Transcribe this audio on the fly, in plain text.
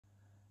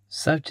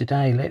So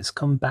today let's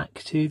come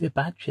back to the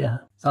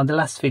Badger. So on the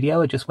last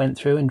video I just went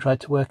through and tried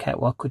to work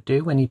out what I could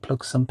do when you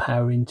plug some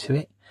power into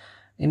it.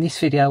 In this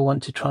video I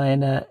want to try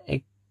and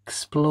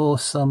explore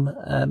some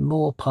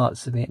more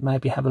parts of it,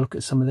 maybe have a look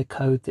at some of the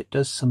code that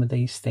does some of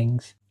these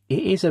things.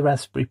 It is a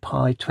Raspberry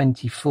Pi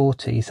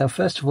 2040, so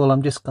first of all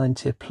I'm just going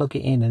to plug it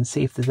in and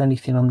see if there's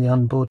anything on the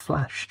onboard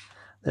flash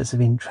that's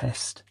of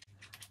interest.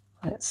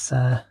 Let's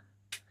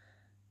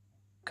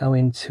go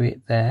into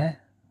it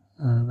there.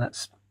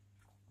 That's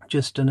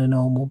just done a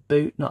normal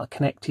boot, not a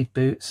connected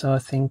boot, so I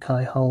think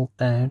I hold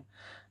down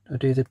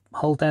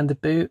the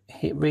boot,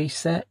 hit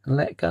reset and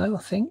let go,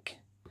 I think.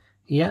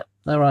 Yep,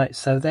 alright,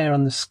 so there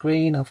on the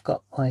screen I've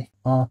got my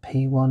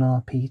RP1,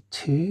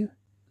 RP2,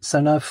 so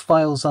no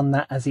files on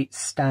that as it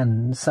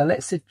stands. So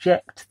let's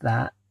eject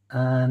that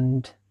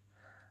and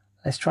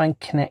let's try and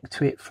connect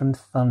to it from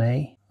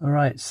Thunny.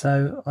 Alright,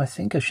 so I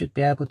think I should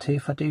be able to,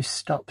 if I do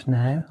stop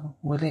now,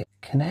 will it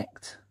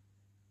connect?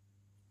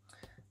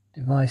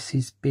 Device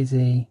is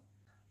busy.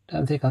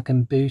 Don't think I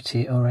can boot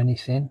it or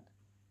anything.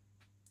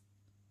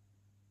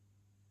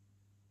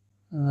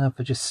 And if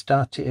I just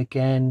start it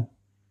again,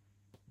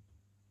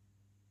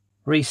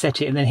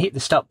 reset it and then hit the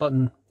stop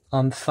button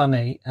on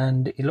Thunny,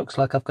 and it looks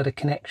like I've got a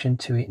connection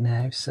to it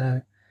now.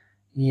 So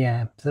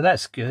yeah, so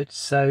that's good.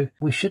 So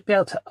we should be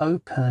able to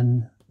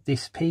open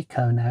this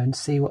Pico now and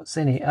see what's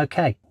in it.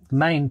 Okay,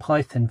 main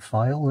Python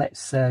file,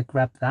 let's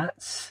grab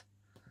that.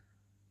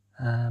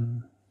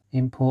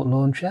 Import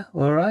launcher,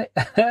 all right.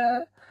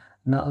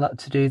 Not a lot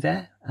to do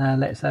there.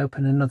 Let's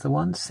open another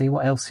one, see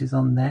what else is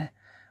on there.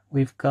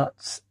 We've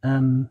got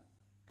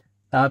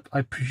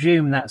I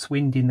presume that's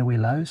Wind in the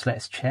Willows.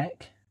 Let's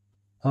check.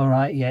 All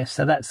right, yeah,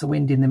 so that's the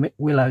Wind in the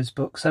Willows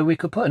book. So we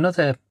could put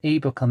another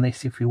ebook on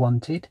this if we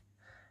wanted,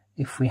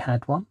 if we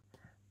had one.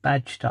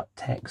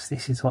 Badge.text,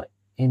 this is what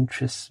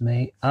interests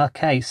me.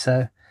 Okay,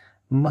 so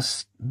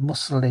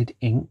Muscled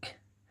Ink,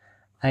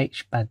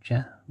 H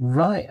Badger.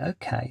 Right,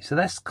 okay, so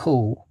that's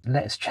cool.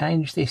 Let's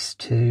change this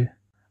to,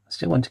 I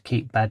still want to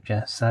keep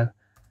Badger, so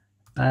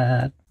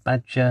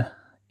Badger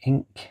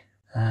Ink,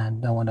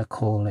 and I want to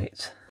call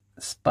it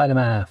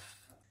Spidermaf.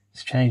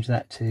 Let's change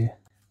that to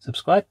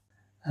subscribe.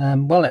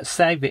 Well, let's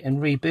save it and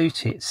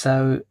reboot it.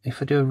 So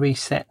if I do a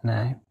reset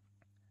now,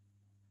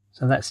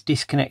 so that's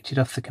disconnected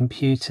off the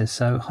computer.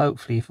 So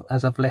hopefully,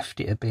 as I've left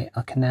it a bit,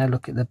 I can now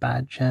look at the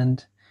badge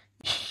and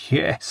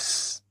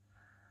yes.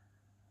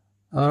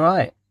 All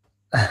right.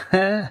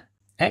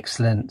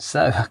 Excellent.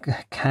 So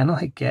can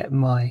I get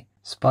my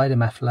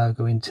Spidermaf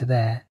logo into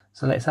there?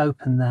 So let's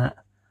open that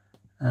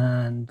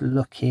and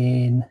look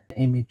in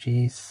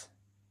images.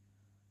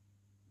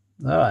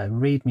 All right,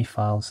 readme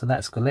files, so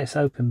that's good. Let's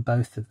open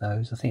both of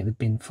those. I think the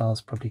bin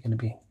file's probably going to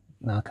be,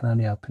 no, I can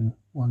only open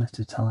one at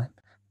a time.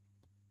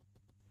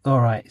 All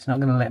right, it's not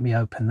going to let me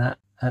open that.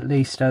 At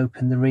least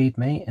open the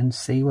readme and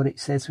see what it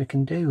says we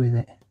can do with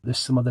it. There's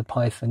some other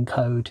Python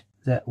code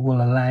that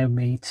will allow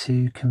me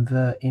to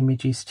convert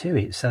images to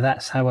it. So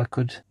that's how I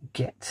could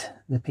get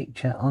the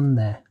picture on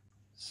there.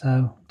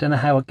 So don't know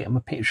how I get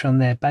my picture on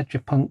there. Badger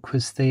Punk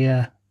was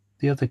the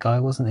other guy,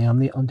 wasn't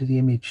he, under the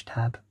image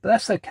tab, but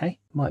that's okay.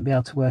 Might be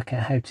able to work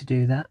out how to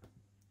do that.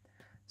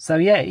 So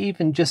yeah,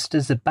 even just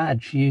as a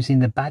badge using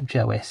the Badge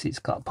OS, it's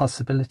got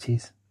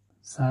possibilities.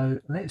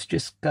 So let's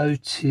just go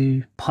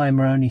to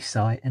Pimoroni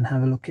site and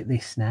have a look at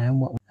this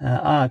now.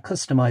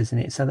 Customizing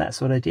it, so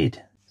that's what I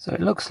did. So it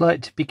looks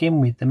like, to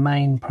begin with, the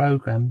main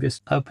program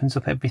just opens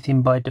up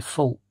everything by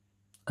default,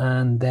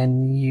 and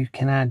then you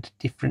can add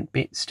different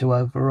bits to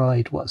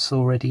override what's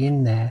already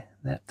in there.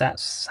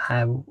 That's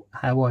how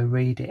I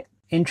read it.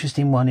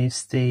 Interesting one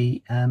is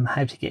the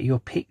how to get your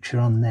picture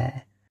on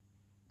there.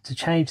 To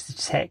change the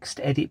text,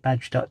 edit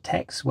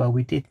badge.text. Well,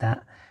 we did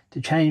that.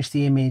 To change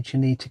the image, you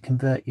need to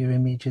convert your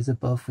image as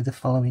above with the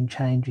following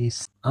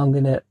changes. I'm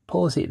going to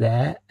pause it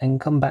there and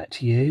come back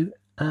to you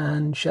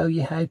and show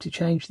you how to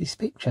change this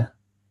picture.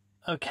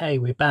 Okay,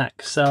 we're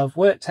back. So I've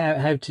worked out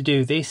how to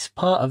do this.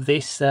 Part of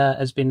this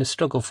has been a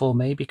struggle for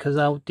me because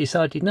I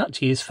decided not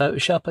to use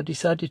Photoshop. I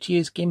decided to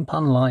use GIMP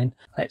Online.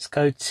 Let's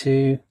go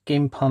to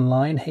GIMP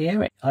Online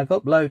here. I've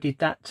uploaded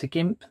that to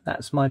GIMP.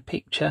 That's my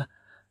picture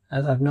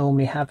as I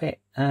normally have it.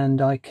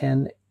 And I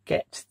can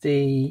get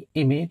the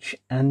image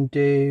and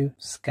do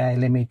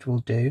scale image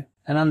will do.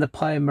 And on the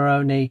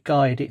Pimoroni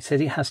guide, it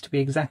says it has to be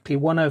exactly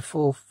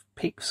 104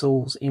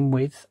 pixels in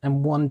width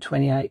and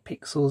 128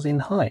 pixels in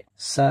height.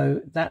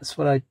 So that's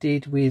what I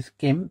did with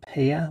GIMP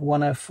here,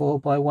 104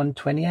 by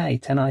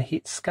 128, and I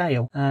hit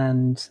scale,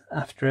 and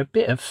after a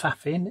bit of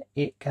faffing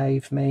it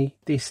gave me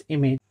this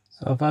image.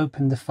 So I've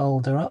opened the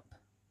folder up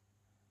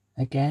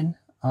again.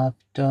 I've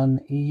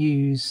done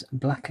use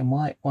black and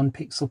white 1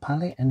 pixel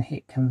palette and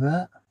hit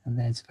convert, and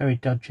there's a very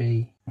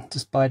dodgy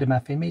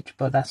Spidermaf image,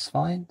 but that's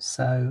fine.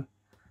 So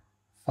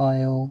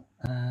file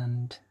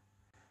and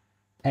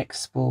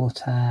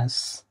export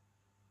as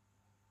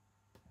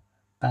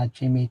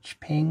badge image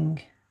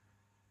ping,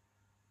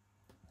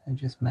 and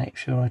just make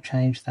sure I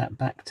change that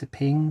back to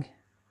ping.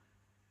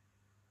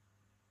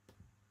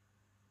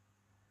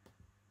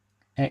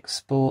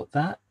 Export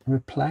that,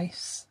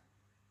 replace,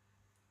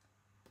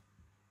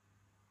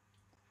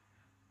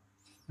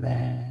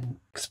 then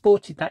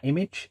exported that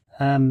image.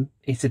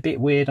 It's a bit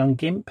weird on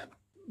GIMP.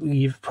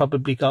 You've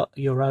probably got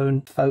your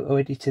own photo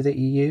editor that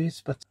you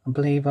use, but I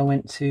believe I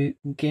went to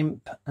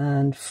GIMP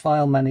and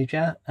File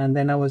Manager, and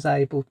then I was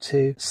able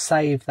to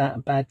save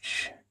that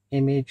badge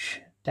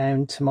image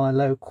down to my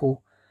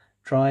local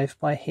drive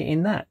by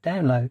hitting that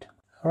download.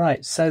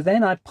 Alright, so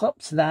then I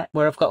popped that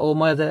where I've got all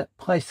my other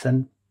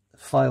Python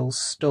files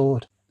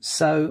stored.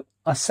 So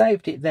I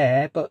saved it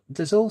there, but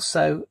there's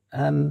also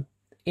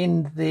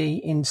in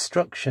the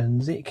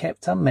instructions it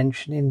kept on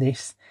mentioning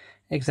this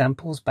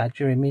examples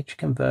Badger image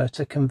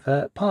converter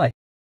convert.py.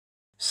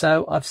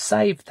 So I've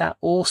saved that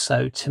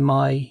also to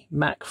my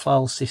Mac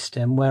file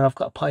system where I've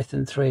got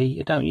Python 3.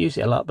 I don't use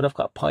it a lot, but I've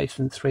got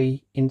Python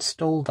 3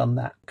 installed on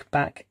that.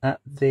 Back at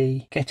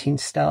the getting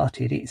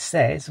started, it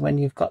says when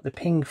you've got the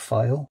ping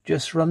file,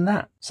 just run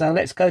that. So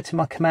let's go to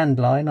my command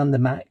line on the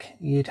Mac.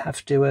 You'd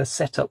have to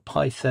set up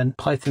Python.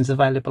 Python's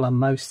available on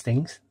most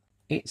things.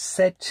 It's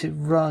said to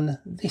run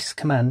this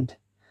command.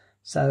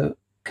 So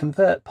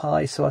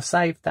convert.py, so I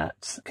saved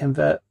that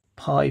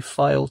convert.py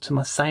file to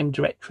my same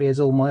directory as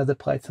all my other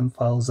Python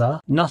files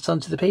are. Not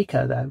onto the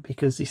Pico though,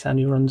 because this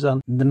only runs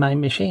on the main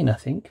machine, I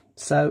think.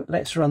 So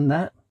let's run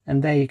that,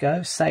 and there you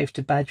go, save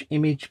to badge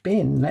image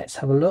bin. Let's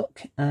have a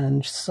look,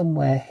 and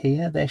somewhere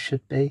here there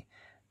should be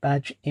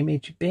badge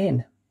image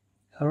bin.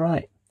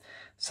 Alright,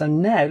 so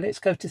now let's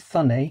go to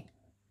Funny,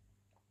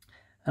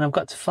 and I've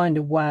got to find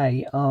a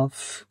way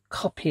of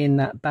copying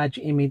that badge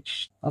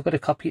image. I've got to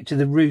copy it to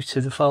the root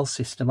of the file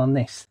system on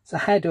this. So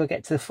how do I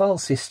get to the file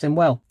system?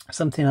 Well,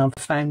 something I've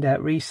found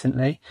out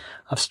recently.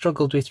 I've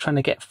struggled with trying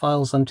to get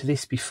files onto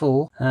this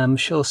before. I'm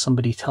sure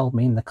somebody told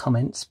me in the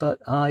comments, but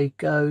I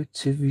go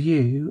to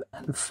View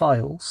and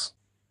Files,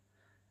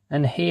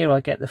 and here I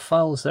get the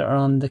files that are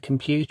on the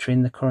computer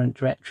in the current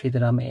directory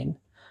that I'm in,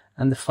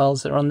 and the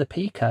files that are on the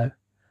Pico.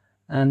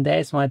 And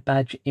there's my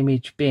badge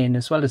image bin,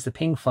 as well as the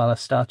ping file I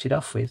started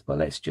off with. But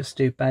let's just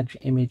do badge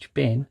image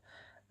bin.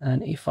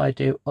 And if I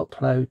do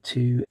upload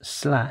to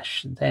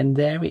 /, then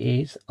there it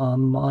is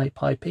on my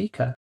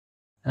PyPico.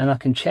 And I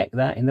can check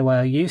that in the way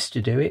I used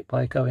to do it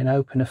by going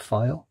open a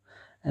file.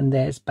 And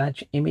there's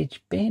badge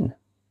image bin.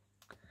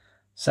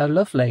 So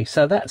lovely.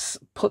 So that's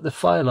put the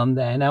file on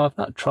there. Now I've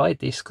not tried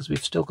this because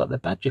we've still got the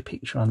Badger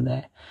picture on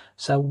there.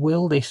 So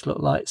will this look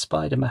like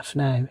Spidermaf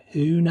now?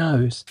 Who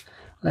knows?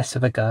 Let's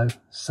have a go.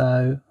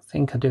 So I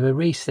think I'll do a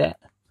reset.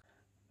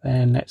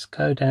 Then let's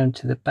go down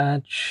to the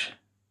badge.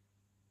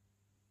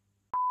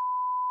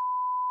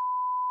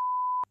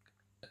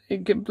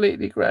 It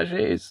completely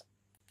crashes.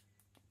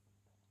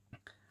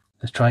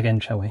 Let's try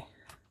again, shall we?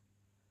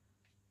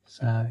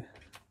 So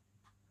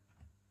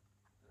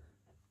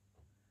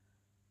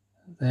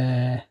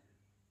there.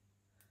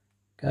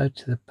 Go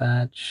to the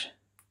badge.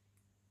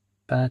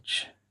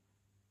 Badge.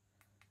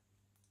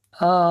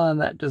 Oh, and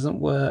that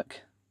doesn't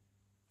work.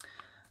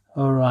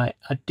 Alright,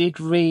 I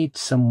did read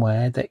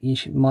somewhere that you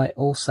might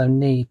also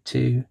need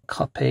to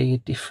copy a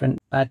different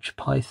badge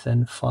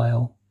Python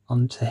file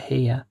onto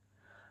here.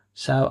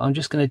 So I'm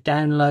just going to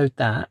download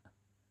that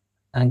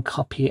and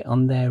copy it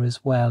on there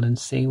as well and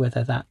see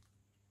whether that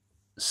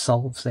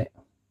solves it.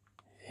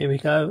 Here we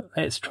go,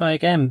 let's try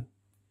again.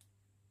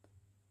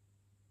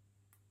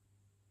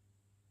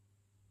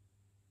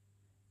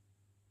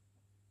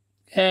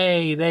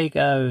 Hey, there you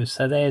go.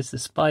 So there's the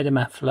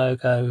Spidermaf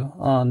logo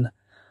on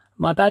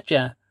my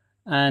Badger.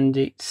 And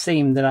it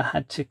seemed that I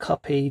had to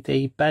copy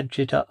the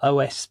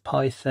badger.os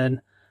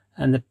Python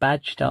and the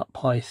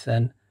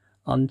badge.python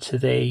onto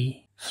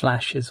the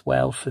Flash as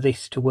well for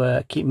this to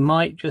work. It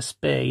might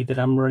just be that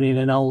I'm running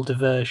an older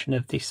version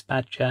of this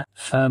Badger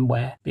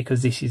firmware,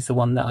 because this is the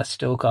one that I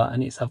still got,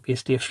 and it's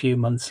obviously a few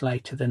months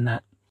later than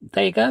that.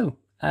 There you go.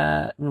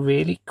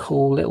 Really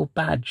cool little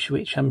badge,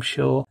 which I'm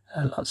sure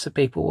lots of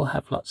people will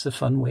have lots of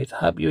fun with.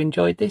 Hope you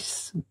enjoyed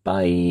this.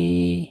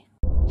 Bye.